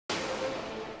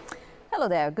Hello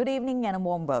there, good evening and a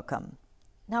warm welcome.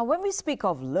 Now, when we speak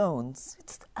of loans,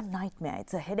 it's a nightmare,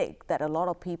 it's a headache that a lot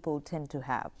of people tend to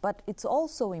have. But it's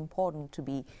also important to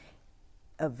be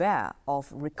aware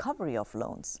of recovery of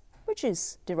loans, which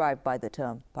is derived by the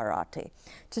term parate.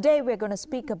 Today, we're going to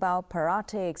speak about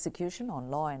parate execution on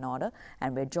law and order,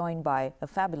 and we're joined by a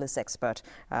fabulous expert,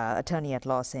 attorney at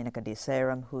law, Senaka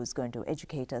Desaram, who's going to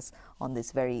educate us on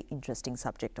this very interesting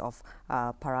subject of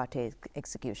parate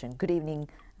execution. Good evening,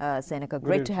 Senaka.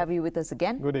 Great to have you with us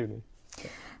again. Good evening.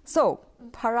 So,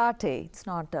 parate, it's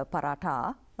not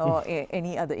parata or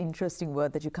any other interesting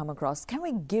word that you come across. Can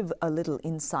we give a little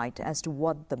insight as to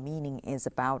what the meaning is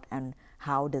about and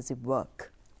how does it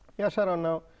work? Yeah, Sharon.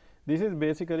 Now, this is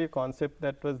basically a concept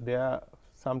that was there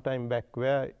some time back,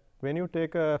 where when you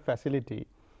take a facility,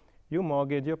 you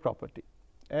mortgage your property,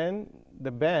 and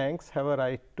the banks have a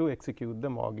right to execute the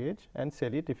mortgage and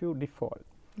sell it if you default.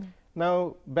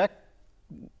 Now, back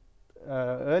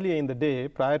earlier in the day,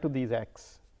 prior to these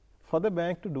acts, for the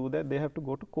bank to do that, they have to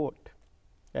go to court,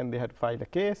 and they have to file a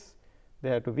case, they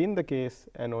have to win the case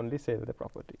and only sell the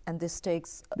property. And this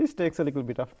takes a little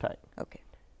bit of time. Okay.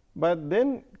 But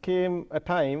then came a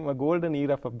time, a golden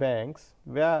era for banks,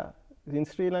 where in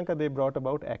Sri Lanka they brought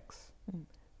about acts,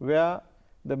 where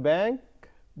the bank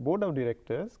board of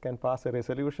directors can pass a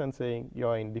resolution saying you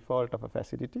are in default of a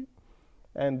facility,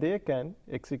 and they can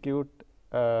execute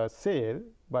a sale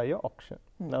by your auction.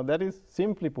 Now, that is,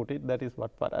 simply put it, that is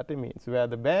what parate means, where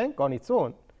the bank on its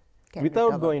own,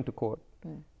 without going to court,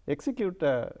 execute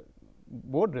a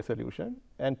board resolution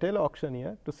and tell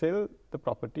auctioneer to sell the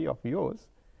property of yours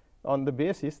on the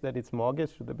basis that it's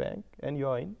mortgaged to the bank and you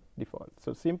are in default.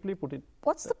 So, simply put it.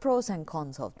 What's the pros and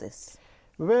cons of this?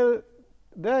 Well,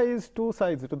 there is two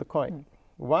sides to the coin.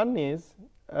 One is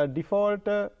a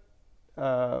defaulter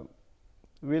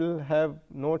will have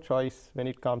no choice when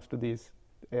it comes to these.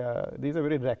 These are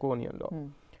very draconian law.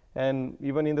 And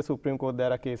even in the Supreme Court,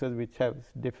 there are cases which have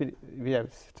we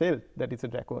have said that it's a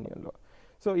draconian law.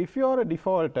 So, if you are a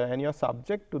defaulter and you are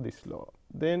subject to this law,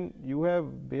 then you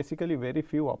have basically very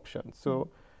few options. So,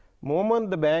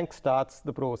 moment the bank starts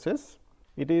the process,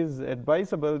 it is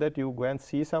advisable that you go and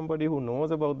see somebody who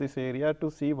knows about this area to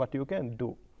see what you can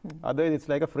do. Otherwise, it's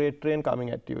like a freight train coming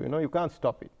at you, you can't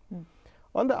stop it.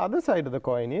 On the other side of the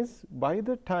coin is, by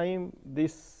the time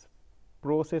this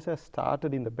process has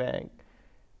started in the bank,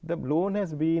 the loan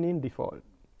has been in default.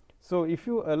 So, if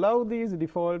you allow these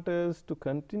defaulters to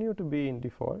continue to be in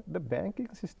default, the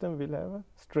banking system will have a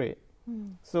strain.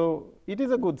 So, it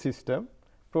is a good system,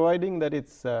 providing that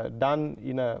it's done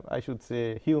in a, I should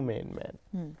say, humane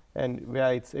manner, and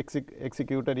where it's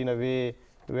executed in a way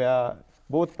where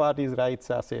both parties' rights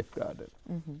are safeguarded.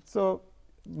 So,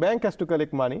 bank has to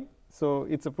collect money. So,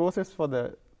 it's a process for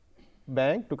the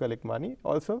bank to collect money.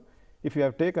 Also, if you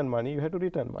have taken money, you have to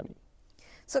return money.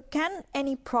 So, can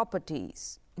any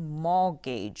properties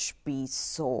mortgage be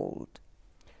sold?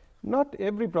 Not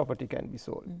every property can be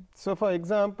sold. So, for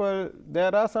example,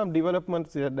 there are some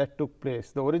developments that took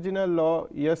place. The original law,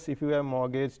 yes, if you have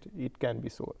mortgaged, it can be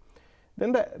sold.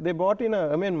 Then they brought in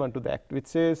an amendment to the act which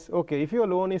says, okay, if your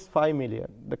loan is 5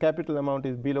 million, the capital amount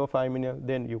is below 5 million,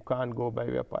 then you can't go by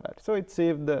way of parate. So, it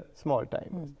saved the small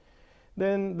timers.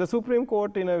 Then the Supreme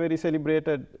Court, in a very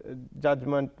celebrated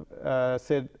judgment,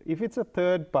 said if it's a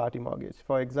third party mortgage,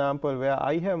 for example, where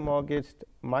I have mortgaged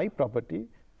my property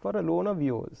for a loan of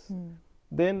yours,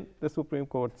 then the Supreme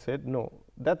Court said no,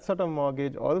 that sort of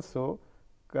mortgage also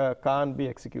can't be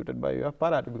executed by way of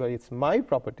parate, because it's my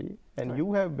property and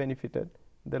you have benefited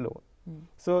the loan.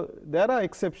 So, there are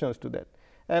exceptions to that.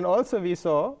 And also we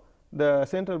saw the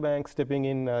central bank stepping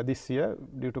in this year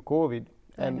due to COVID,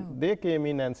 and they came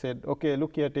in and said, okay,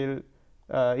 look here, till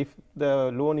if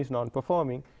the loan is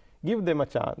non-performing, give them a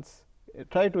chance,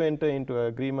 try to enter into an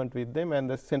agreement with them, and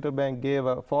the central bank gave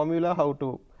a formula how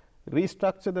to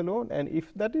restructure the loan, and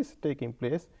if that is taking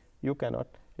place, you cannot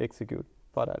execute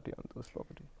parate on those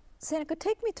properties. Senaka,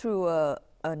 take me through a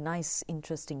nice,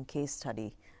 interesting case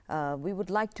study. We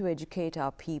would like to educate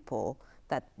our people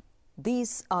that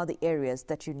these are the areas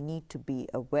that you need to be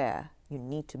aware, you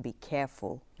need to be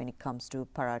careful when it comes to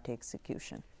parate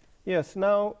execution. Yes.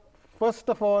 Now, first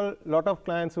of all, a lot of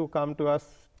clients who come to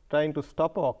us trying to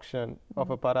stop auction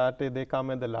of a parate, they come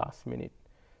at the last minute.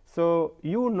 So,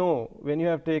 when you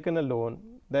have taken a loan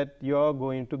that you are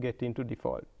going to get into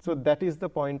default. So, that is the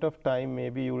point of time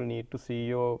maybe you will need to see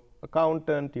your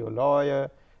accountant, your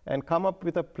lawyer, and come up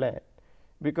with a plan,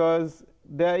 because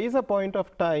there is a point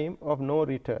of time of no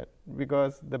return,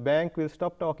 because the bank will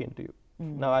stop talking to you.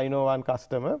 Now, I know one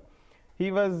customer,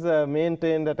 he was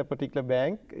maintained at a particular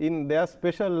bank in their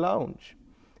special lounge,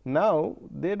 Now,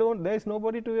 there is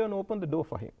nobody to even open the door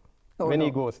for him when no.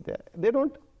 he goes there. They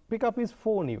don't pick up his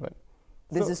phone even.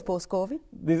 This is post-COVID?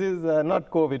 This is not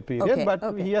COVID period,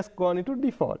 but he has gone into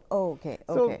default.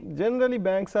 So generally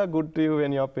banks are good to you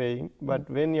when you're paying, but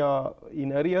when you're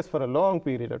in arrears for a long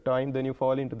period of time, then you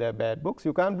fall into their bad books.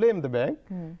 You can't blame the bank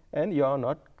and you're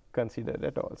not considered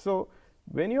at all. So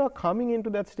when you are coming into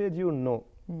that stage, you know.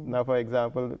 Now, for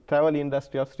example, the travel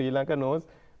industry of Sri Lanka knows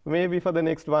maybe for the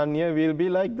next 1 year we'll be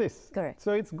like this. Correct.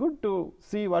 So it's good to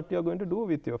see what you're going to do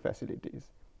with your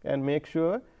facilities and make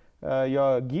sure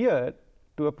you're geared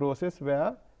to a process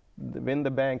where when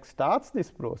the bank starts this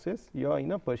process, you're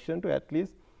in a position to at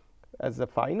least, as a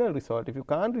final result, if you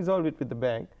can't resolve it with the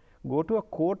bank, go to a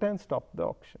court and stop the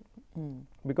auction.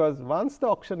 Because once the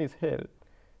auction is held,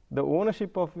 the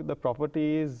ownership of the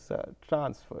property is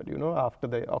transferred, after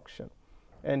the auction.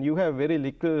 And you have very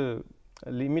little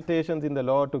limitations in the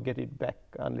law to get it back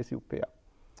unless you pay up.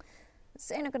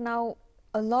 Senaka, now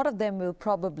a lot of them will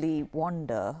probably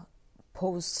wonder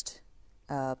post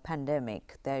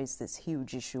pandemic, there is this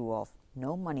huge issue of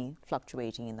no money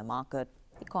fluctuating in the market,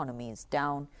 economy is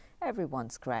down,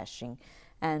 everyone's crashing,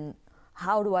 and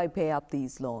how do I pay up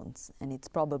these loans? And it's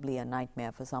probably a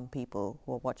nightmare for some people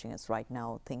who are watching us right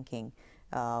now thinking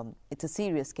it's a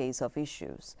serious case of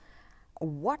issues.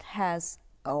 What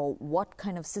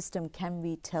kind of system can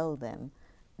we tell them,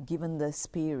 given this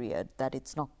period, that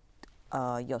it's not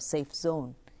your safe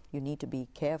zone? You need to be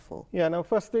careful. Yeah, now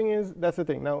first thing is, that's the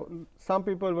thing. Now, some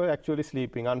people were actually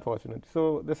sleeping, unfortunately.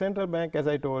 So the central bank, as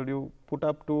I told you, put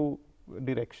up 2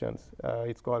 directions.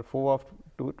 It's called 4 of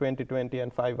 2020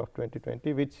 and 5 of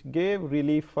 2020, which gave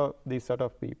relief for these sort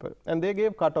of people. And they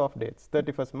gave cut-off dates.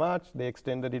 31st March, they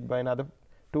extended it by another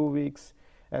 2 weeks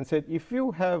and said, if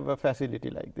you have a facility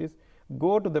like this,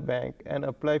 go to the bank and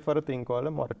apply for a thing called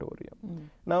a moratorium.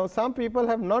 Now, some people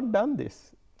have not done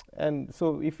this. And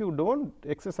so if you don't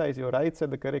exercise your rights at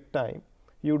the correct time,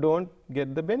 you don't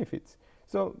get the benefits.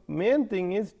 So main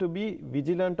thing is to be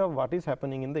vigilant of what is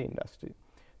happening in the industry.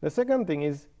 The second thing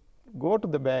is go to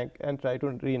the bank and try to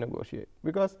renegotiate,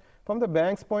 because from the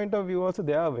bank's point of view also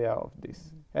they are aware of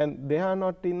this, and they are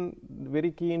not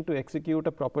very keen to execute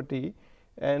a property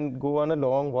and go on a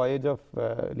long voyage of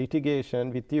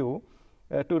litigation with you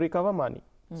to recover money.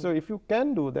 So if you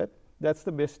can do that, that's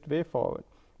the best way forward.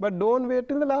 But don't wait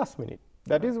till the last minute.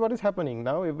 That is what is happening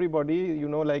now. Everybody,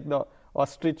 like the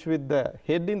ostrich with the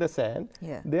head in the sand,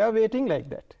 they are waiting like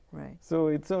that. So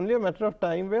it's only a matter of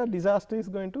time where disaster is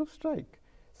going to strike.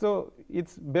 So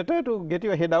it's better to get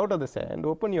your head out of the sand,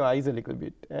 open your eyes a little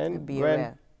bit,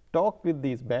 and talk with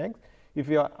these banks. If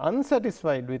you are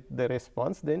unsatisfied with the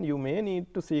response, then you may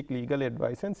need to seek legal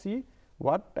advice and see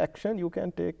what action you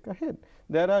can take ahead.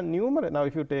 There are numerous, now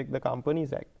if you take the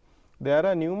Companies Act, there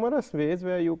are numerous ways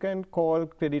where you can call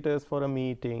creditors for a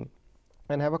meeting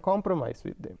and have a compromise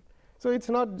with them. So it's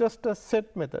not just a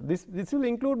set method. This will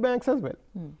include banks as well.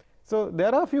 So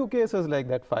there are a few cases like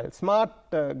that filed. Smart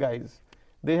guys,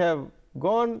 they have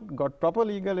got proper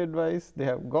legal advice, they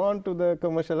have gone to the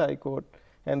Commercial High Court,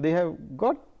 and they have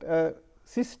got a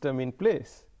system in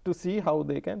place to see how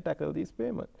they can tackle these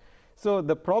payments. So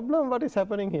the problem what is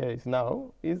happening here is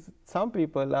now is some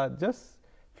people are just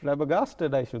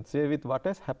flabbergasted, I should say, with what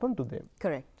has happened to them.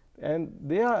 Correct. And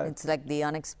they are... It's like the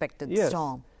unexpected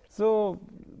storm. So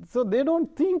they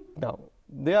don't think now.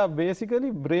 They are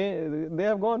basically, they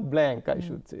have gone blank, I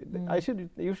should say.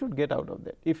 You should get out of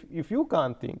that. If you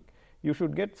can't think, you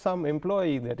should get some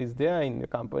employee that is there in the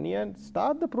company and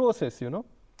start the process,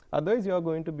 Otherwise, you are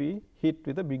going to be hit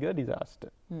with a bigger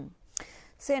disaster.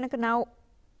 Senaka, now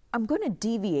I'm going to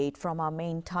deviate from our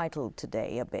main title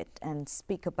today a bit and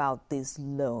speak about these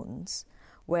loans,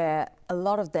 where a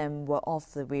lot of them were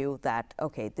of the view that,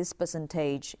 okay, this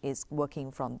percentage is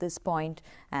working from this point,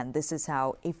 and this is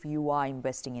how, if you are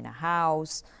investing in a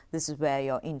house, this is where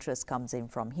your interest comes in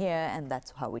from here, and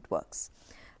that's how it works.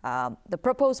 The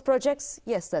proposed projects,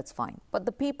 yes, that's fine. But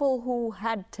the people who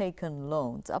had taken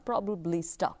loans are probably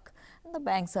stuck. The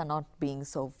banks are not being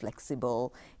so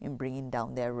flexible in bringing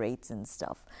down their rates and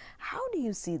stuff. How do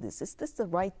you see this? Is this the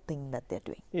right thing that they're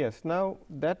doing? Yes, now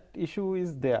that issue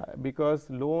is there because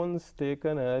loans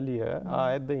taken earlier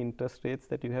are at the interest rates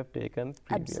that you have taken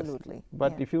previously. Absolutely.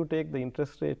 But if you take the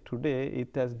interest rate today,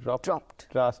 it has dropped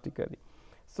drastically.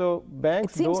 So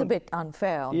banks It seems a bit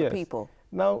unfair on the people.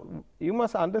 Now, you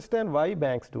must understand why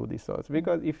banks do this also,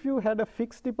 because if you had a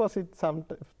fixed deposit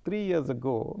 3 years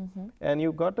ago and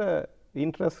you got a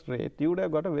interest rate, you would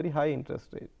have got a very high interest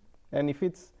rate. And if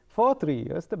it's for 3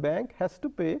 years, the bank has to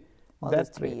pay all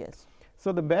that 3 rate. years.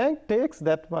 So the bank takes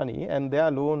that money and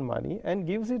their loan money and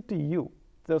gives it to you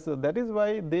So that is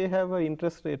why they have an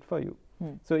interest rate for you.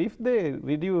 So if they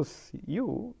reduce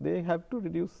you, they have to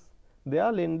reduce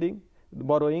their lending,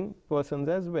 borrowing persons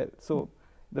as well. So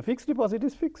the fixed deposit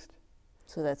is fixed.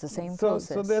 So that's the same So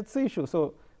process. that's the issue.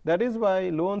 So that is why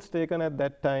loans taken at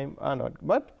that time are not.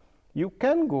 But you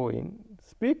can go in,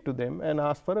 speak to them and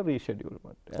ask for a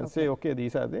reschedulement and say, okay,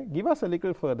 these are they. Give us a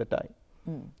little further time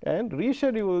and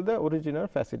reschedule the original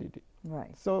facility.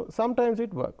 Right. So sometimes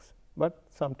it works, but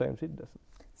sometimes it doesn't.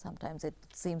 Sometimes it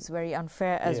seems very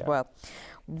unfair as Yeah. well.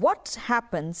 What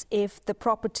happens if the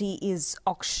property is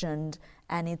auctioned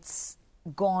and it's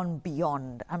gone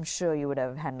beyond? I'm sure you would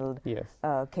have handled Yes.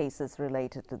 cases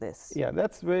related to this. Yeah,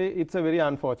 it's a very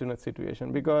unfortunate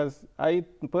situation, because I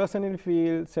personally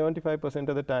feel 75%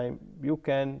 of the time you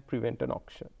can prevent an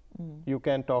auction. You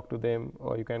can talk to them,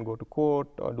 or you can go to court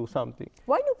or do something.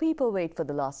 Why do people wait for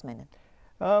the last minute?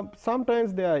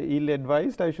 Sometimes they are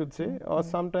ill-advised, I should say, or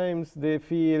sometimes they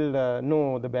feel,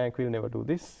 no, the bank will never do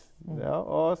this. Yeah,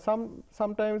 or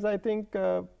sometimes I think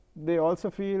they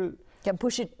also feel Can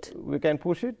push it. we can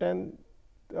push it. And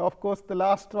of course, the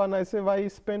last one I say, why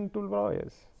spend 2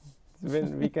 lawyers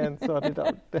when we can sort it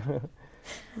out?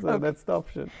 So that's the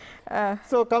option.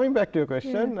 So coming back to your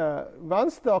question,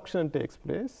 once the auction takes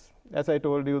place, as I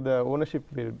told you, the ownership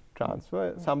will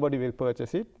transfer, somebody will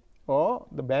purchase it, or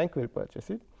the bank will purchase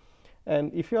it.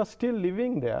 And if you are still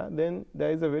living there, then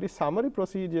there is a very summary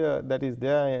procedure that is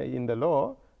there in the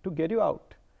law to get you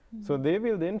out. So they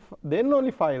will then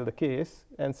only file the case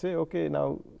and say, okay,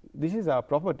 now this is our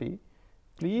property,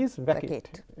 please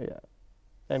vacate. Yeah.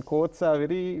 And courts are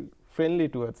very friendly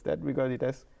towards that, because it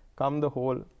has come the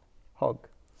whole hog.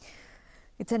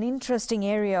 It's an interesting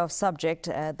area of subject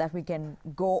that we can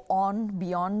go on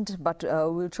beyond, but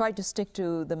we'll try to stick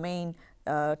to the main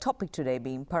topic today,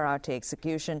 being parate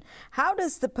execution. How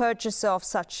does the purchaser of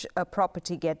such a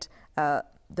property get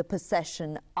the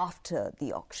possession after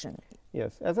the auction?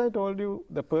 Yes, as I told you,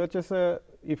 the purchaser,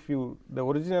 if the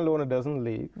original owner doesn't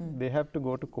leave, they have to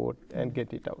go to court and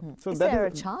get it out. So is there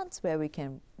a chance where we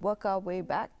can work our way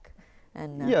back?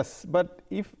 And yes, but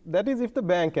if the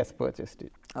bank has purchased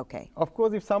it. Okay. Of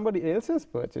course, if somebody else has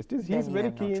purchased it, he is very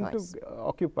have no keen choice. to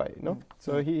occupy. No,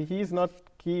 so he is not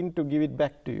keen to give it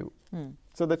back to you.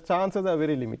 So the chances are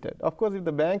very limited. Of course, if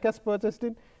the bank has purchased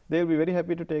it, they will be very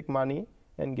happy to take money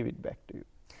and give it back to you.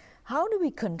 How do we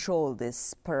control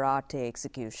this parate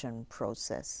execution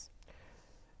process?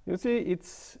 You see,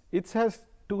 it has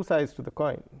two sides to the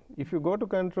coin. If you go to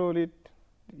control it,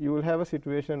 you will have a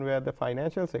situation where the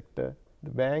financial sector, the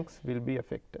banks will be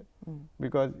affected.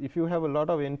 Because if you have a lot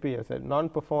of NPLs,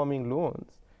 non-performing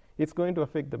loans, it's going to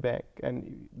affect the bank.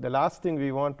 And the last thing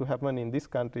we want to happen in this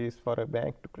country is for a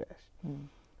bank to crash.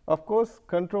 Of course,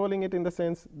 controlling it in the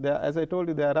sense, as I told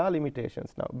you, there are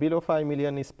limitations now. Below 5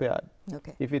 million is spared.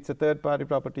 Okay. If it's a third-party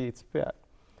property, it's spared.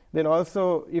 Then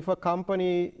also, if a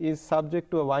company is subject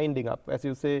to a winding up, as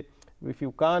you say, if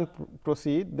you can't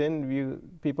proceed, then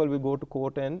people will go to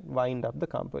court and wind up the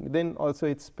company. Then also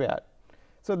it's spared.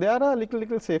 So there are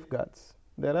little safeguards.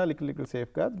 There are little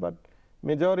safeguards, but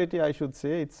majority, I should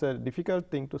say, it's a difficult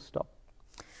thing to stop.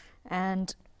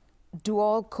 And do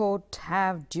all courts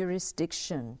have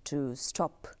jurisdiction to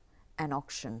stop an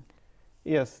auction?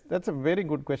 Yes, that's a very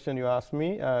good question you asked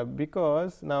me,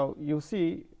 because now you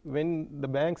see, when the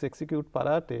banks execute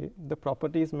parate, the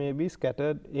properties may be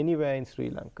scattered anywhere in Sri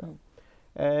Lanka.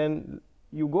 And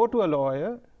you go to a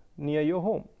lawyer near your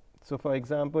home. So for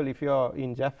example, if you are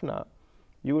in Jaffna,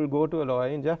 you will go to a lawyer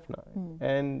in Jaffna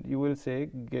and you will say,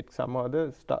 get some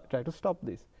other, try to stop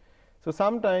this. So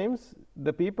sometimes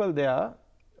the people there,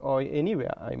 or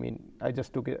anywhere, I mean, I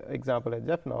just took an example at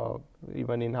Jaffna, or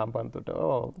even in Hampantota,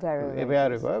 or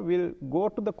wherever, will go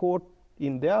to the court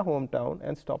in their hometown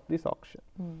and stop this auction.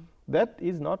 That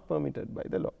is not permitted by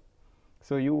the law.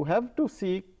 So you have to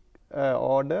seek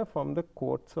order from the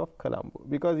courts of Colombo,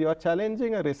 because you are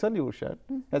challenging a resolution.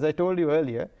 As I told you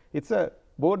earlier, it's a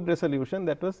board resolution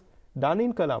that was done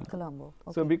in Colombo.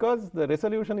 Okay. So because the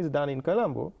resolution is done in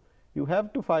Colombo, you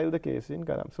have to file the case in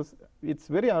Colombo. So it's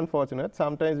very unfortunate.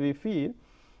 Sometimes we feel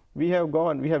we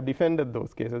have defended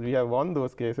those cases, we have won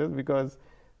those cases, because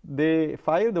they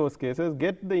file those cases,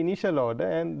 get the initial order,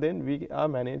 and then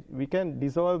we can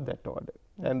dissolve that order,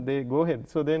 and they go ahead.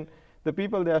 So then the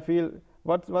people there feel,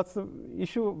 what's the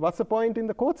issue, what's the point in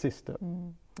the court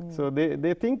system? So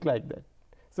they think like that.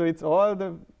 So it's all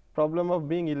the problem of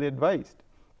being ill-advised.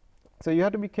 So you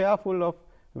have to be careful of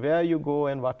where you go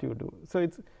and what you do. So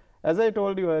it's, as I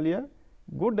told you earlier,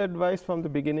 good advice from the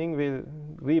beginning will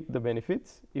reap the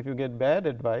benefits. If you get bad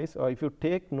advice, or if you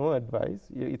take no advice,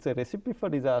 it's a recipe for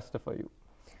disaster for you.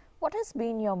 What has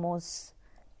been your most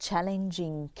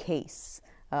challenging case,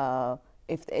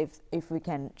 if we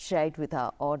can share it with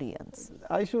our audience?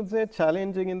 I should say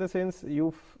challenging in the sense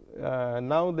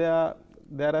now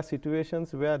there are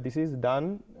situations where this is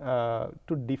done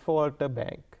to default a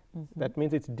bank. That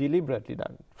means it's deliberately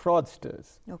done.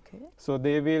 Fraudsters. Okay. So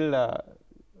they will.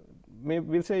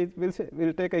 We'll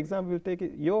take example. We'll take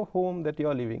your home that you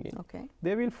are living in. Okay.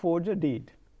 They will forge a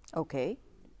deed. Okay.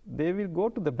 They will go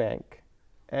to the bank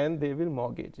and they will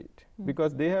mortgage it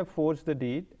because they have forged the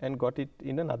deed and got it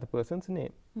in another person's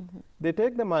name. They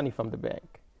take the money from the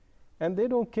bank and they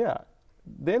don't care.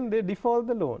 Then they default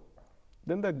the loan.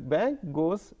 Then the bank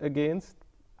goes against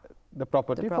the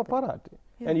property for parate.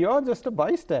 Yeah. And you're just a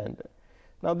bystander.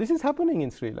 Now this is happening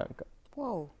in Sri Lanka.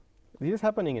 Whoa. This is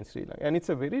happening in Sri Lanka, and it's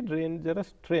a very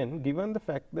dangerous trend given the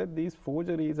fact that these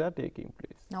forgeries are taking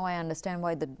place. Now I understand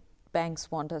why the banks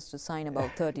want us to sign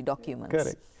about 30 documents.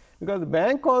 Correct. Because the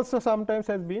bank also sometimes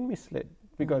has been misled.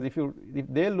 Because if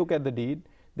they look at the deed,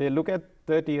 they look at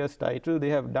 30 years title, they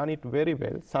have done it very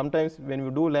well. Sometimes when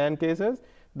you do land cases,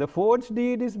 the forged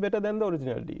deed is better than the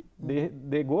original deed.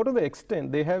 They go to the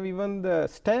extent, they have even the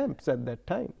stamps at that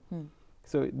time.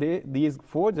 So these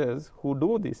forgers who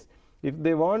do this, if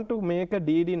they want to make a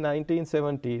deed in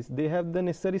 1970s, they have the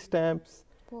necessary stamps,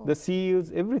 the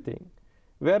seals, everything.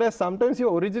 Whereas sometimes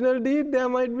your original deed, there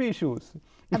might be issues.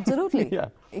 Absolutely. Yeah.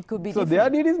 It could be so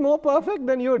different. their deed is more perfect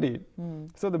than your deed.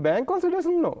 So the bank also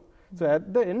doesn't know. So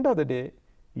at the end of the day,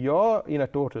 you're in a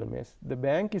total mess. The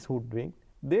bank is hoodwinked.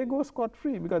 They go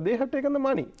scot-free because they have taken the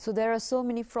money. So there are so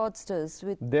many fraudsters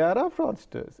with... There are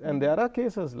fraudsters and there are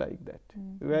cases like that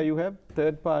where you have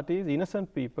third parties,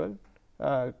 innocent people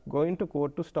going to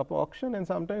court to stop auction, and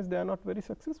sometimes they are not very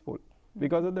successful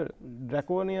because of the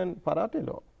draconian parate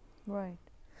law. Right.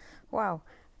 Wow.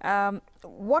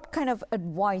 What kind of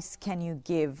advice can you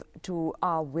give to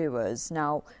our viewers?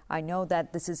 Now, I know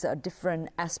that this is a different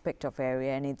aspect of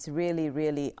area and it's really,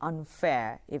 really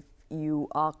unfair if you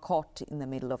are caught in the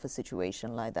middle of a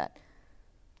situation like that.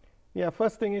 Yeah,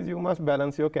 first thing is you must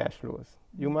balance your cash flows.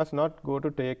 You must not go to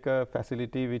take a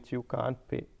facility which you can't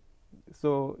pay.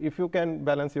 So if you can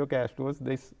balance your cash flows,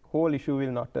 this whole issue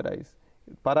will not arise.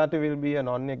 Parate will be a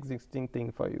non-existing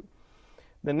thing for you.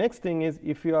 The next thing is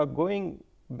if you are going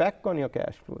back on your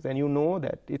cash flows and you know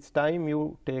that it's time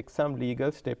you take some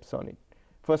legal steps on it.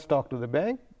 First talk to the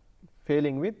bank,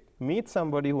 failing with, meet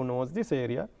somebody who knows this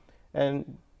area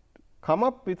and come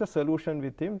up with a solution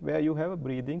with him where you have a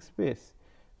breathing space.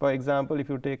 For example, if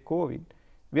you take COVID,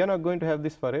 we are not going to have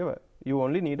this forever. You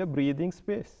only need a breathing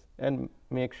space and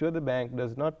make sure the bank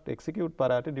does not execute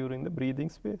parate during the breathing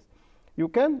space. You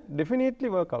can definitely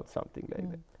work out something like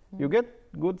that. You get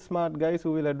good smart guys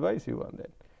who will advise you on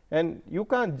that. And you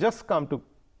can't just come to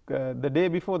the day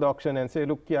before the auction and say,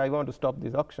 look, I want to stop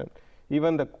this auction.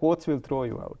 Even the courts will throw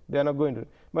you out. They are not going to.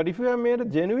 But if you have made a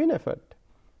genuine effort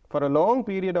for a long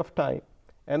period of time,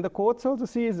 and the courts also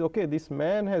sees, okay, this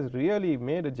man has really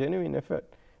made a genuine effort,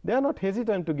 they are not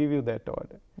hesitant to give you that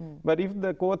order. But if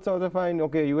the courts also find,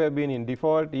 okay, you have been in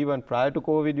default, even prior to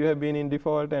COVID you have been in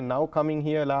default, and now coming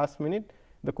here last minute,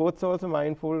 the courts are also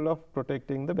mindful of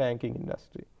protecting the banking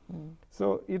industry.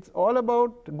 So it's all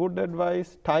about good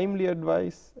advice, timely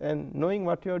advice, and knowing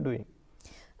what you are doing.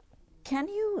 Can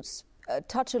you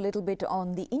touch a little bit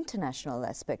on the international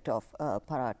aspect of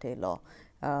parate law?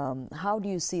 How do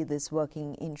you see this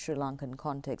working in Sri Lankan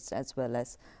context as well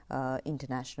as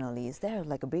internationally? Is there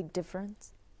like a big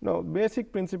difference? No,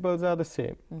 basic principles are the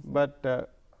same, but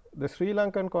the Sri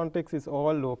Lankan context is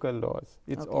all local laws.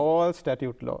 It's all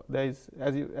statute law. There is,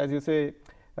 as you say,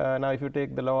 now if you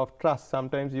take the law of trust,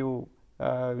 sometimes you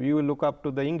will look up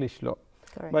to the English law.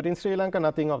 Correct. But in Sri Lanka,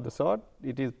 nothing of the sort.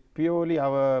 It is purely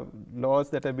our laws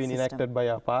that have been enacted by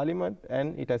our parliament,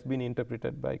 and it has been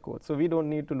interpreted by courts. So we don't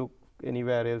need to look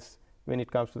anywhere else when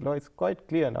it comes to law. It's quite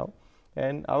clear now,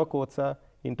 and our courts are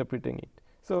interpreting it.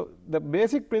 So the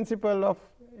basic principle of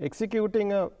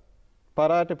executing a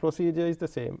parate procedure is the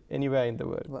same anywhere in the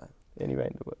world. Anywhere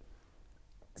in the world.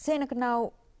 Senaka,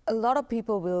 now a lot of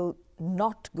people will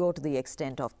not go to the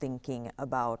extent of thinking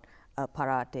about a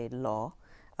parate law.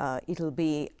 It'll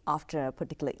be after a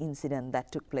particular incident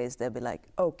that took place, they'll be like,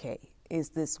 okay, is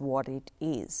this what it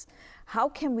is? How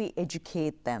can we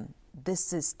educate them?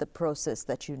 This is the process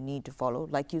that you need to follow.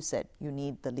 Like you said, you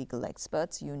need the legal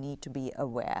experts, you need to be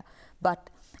aware.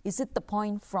 But is it the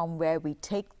point from where we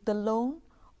take the loan,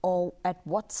 or at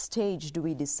what stage do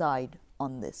we decide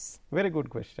on this? Very good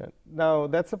question. Now,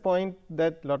 that's a point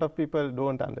that a lot of people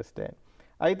don't understand.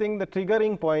 I think the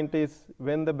triggering point is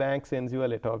when the bank sends you a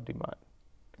letter of demand.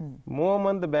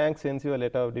 Moment the bank sends you a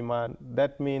letter of demand,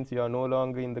 that means you are no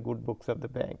longer in the good books of the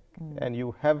bank, and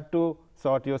you have to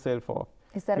sort yourself off.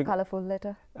 Is that a colorful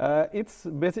letter? It's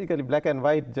basically black and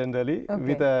white generally,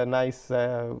 with a nice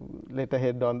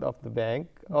letterhead of the bank,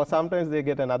 or sometimes they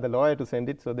get another lawyer to send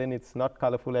it, so then it's not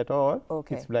colorful at all.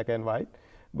 It's black and white.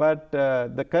 But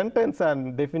the contents are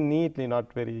definitely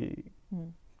not very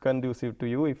conducive to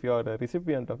you if you are a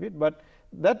recipient of it. But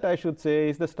that, I should say,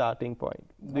 is the starting point,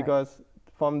 because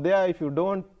from there, if you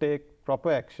don't take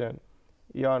proper action,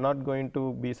 you are not going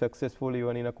to be successful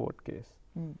even in a court case.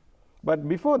 But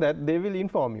before that, they will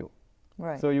inform you.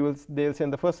 So they'll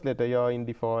send the first letter, you are in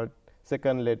default,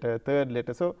 second letter, third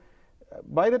letter. So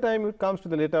by the time it comes to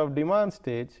the letter of demand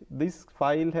stage, this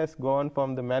file has gone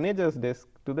from the manager's desk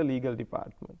to the legal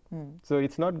department. So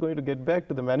it's not going to get back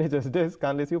to the manager's desk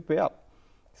unless you pay up.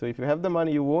 So if you have the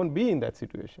money, you won't be in that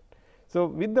situation. So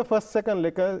with the first, second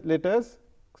letters,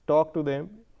 talk to them.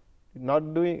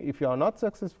 If you are not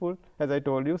successful, as I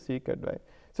told you, seek advice.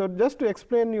 So just to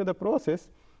explain you the process,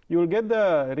 you will get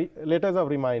the letters of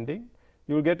reminding,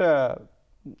 you will get a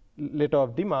letter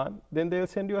of demand, then they will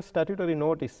send you a statutory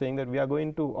notice saying that we are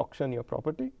going to auction your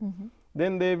property.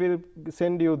 Then they will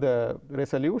send you the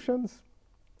resolutions,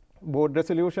 board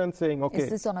resolutions saying, okay. Is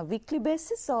this on a weekly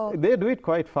basis, or? They do it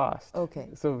quite fast. Okay.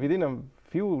 So within a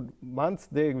few months,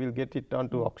 they will get it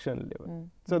onto auction level.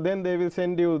 So then they will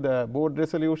send you the board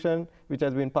resolution, which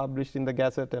has been published in the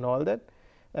Gazette and all that.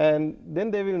 And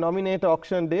then they will nominate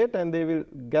auction date, and they will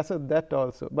gazette that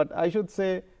also. But I should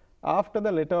say, after the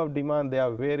letter of demand, they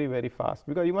are very, very fast,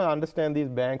 because you must understand these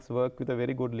banks work with a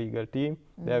very good legal team.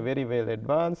 They are very well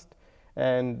advanced,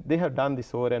 and they have done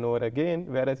this over and over again,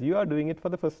 whereas you are doing it for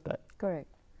the first time. Correct.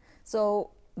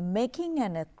 So making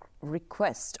a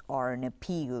request or an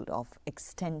appeal of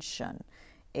extension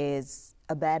is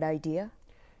a bad idea?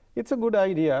 It's a good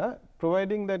idea,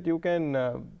 providing that you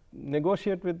can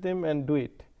negotiate with them and do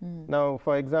it. Now,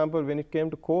 for example, when it came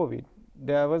to COVID,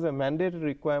 there was a mandatory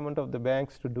requirement of the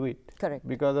banks to do it. Correct.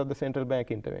 Because of the central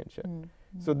bank intervention.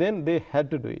 So then they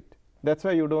had to do it. That's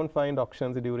why you don't find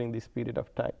auctions during this period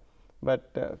of time.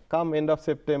 But come end of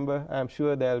September, I'm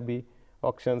sure there will be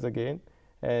auctions again,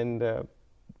 and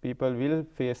people will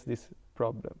face this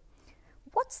problem.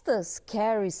 What's the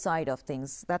scary side of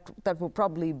things? That will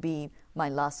probably be my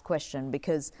last question,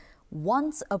 because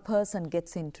once a person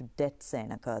gets into debt,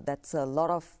 Senaka, that's a lot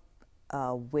of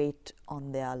weight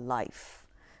on their life.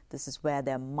 This is where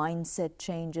their mindset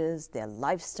changes, their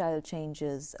lifestyle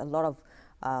changes, a lot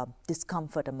of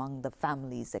discomfort among the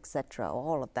families, etc.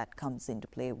 All of that comes into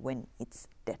play when it's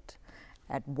debt.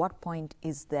 At what point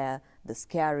is there the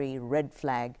scary red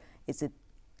flag? Is it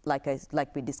like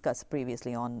we discussed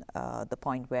previously on the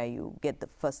point where you get the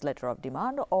first letter of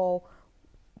demand, or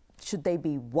should they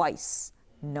be wise,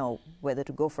 know whether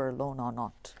to go for a loan or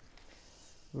not?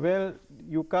 Well,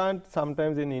 you can't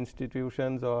sometimes in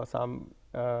institutions or some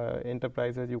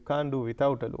enterprises, you can't do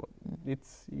without a loan.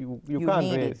 It's you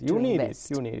can't raise. You need it.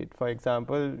 You need it. For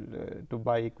example, to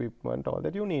buy equipment, all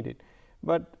that, you need it.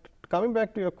 But coming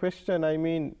back to your question, I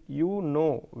mean, you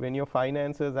know, when your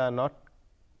finances are not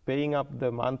paying up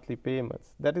the monthly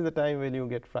payments, that is the time when you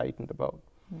get frightened about.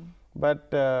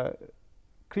 But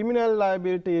criminal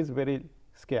liability is very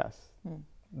scarce.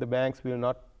 The banks will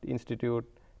not institute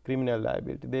criminal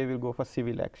liability. They will go for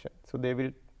civil action. So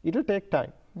it will take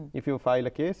time. If you file a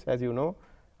case, as you know,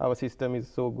 our system is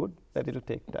so good that it will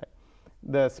take time.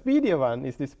 The speedier one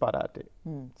is this parate.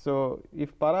 So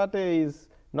if parate is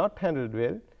not handled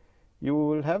well, you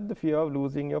will have the fear of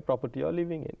losing your property you're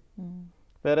living in.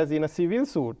 Whereas in a civil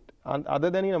suit, and other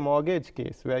than in a mortgage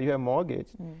case where you have mortgage,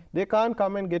 they can't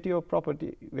come and get your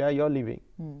property where you're living.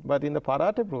 But in the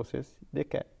parate process, they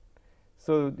can.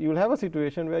 So you will have a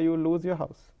situation where you will lose your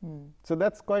house. So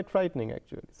that's quite frightening,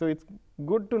 actually. So it's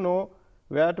good to know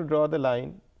where to draw the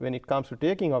line when it comes to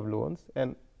taking of loans,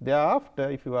 and thereafter,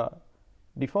 if you are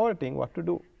defaulting, what to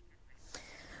do.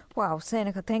 Wow,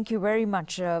 Senaka, thank you very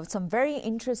much. Some very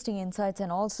interesting insights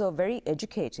and also very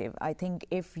educative. I think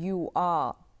if you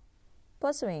are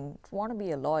want to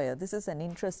be a lawyer, this is an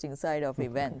interesting side of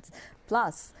events.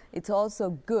 Plus, it's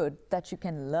also good that you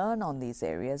can learn on these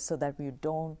areas so that you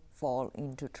don't fall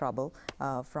into trouble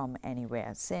from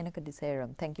anywhere. Senaka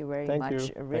Diseram, thank you very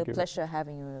much. A real pleasure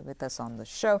having you with us on the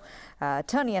show.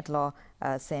 Attorney at law,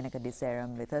 Senaka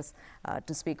Diseram, with us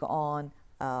to speak on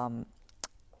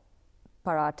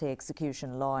parate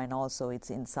execution law and also its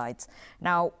insights.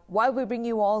 Now, while we bring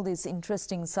you all these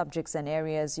interesting subjects and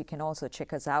areas, you can also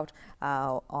check us out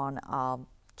on our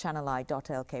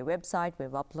channeleye.lk website. We've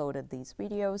uploaded these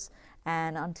videos.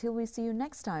 And until we see you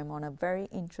next time on a very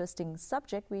interesting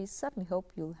subject, we certainly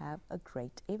hope you'll have a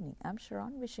great evening. I'm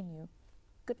Sharon, wishing you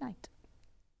good night.